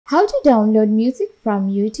How to download music from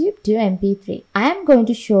YouTube to MP3. I am going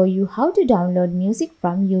to show you how to download music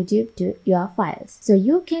from YouTube to your files so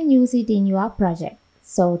you can use it in your project.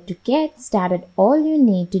 So to get started, all you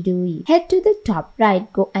need to do is head to the top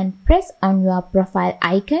right, go and press on your profile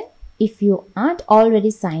icon. If you aren't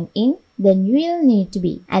already signed in, then you will need to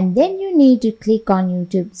be. And then you need to click on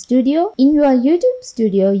YouTube Studio. In your YouTube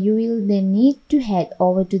Studio, you will then need to head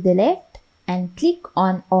over to the left and click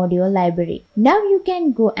on Audio Library. Now you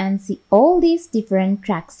can go and see all these different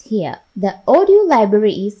tracks here. The audio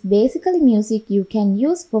library is basically music you can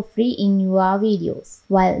use for free in your videos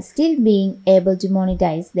while still being able to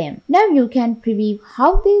monetize them. Now you can preview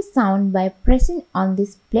how they sound by pressing on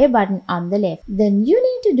this play button on the left. Then you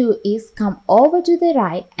need to do is come over to the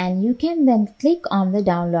right and you can then click on the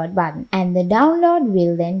download button and the download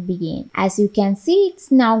will then begin. As you can see,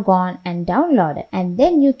 it's now gone and downloaded, and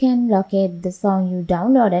then you can locate the song you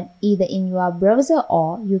downloaded either in your browser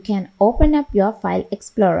or you can open up your file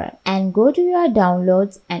explorer and go to your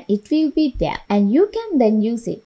downloads and it will be there and you can then use it.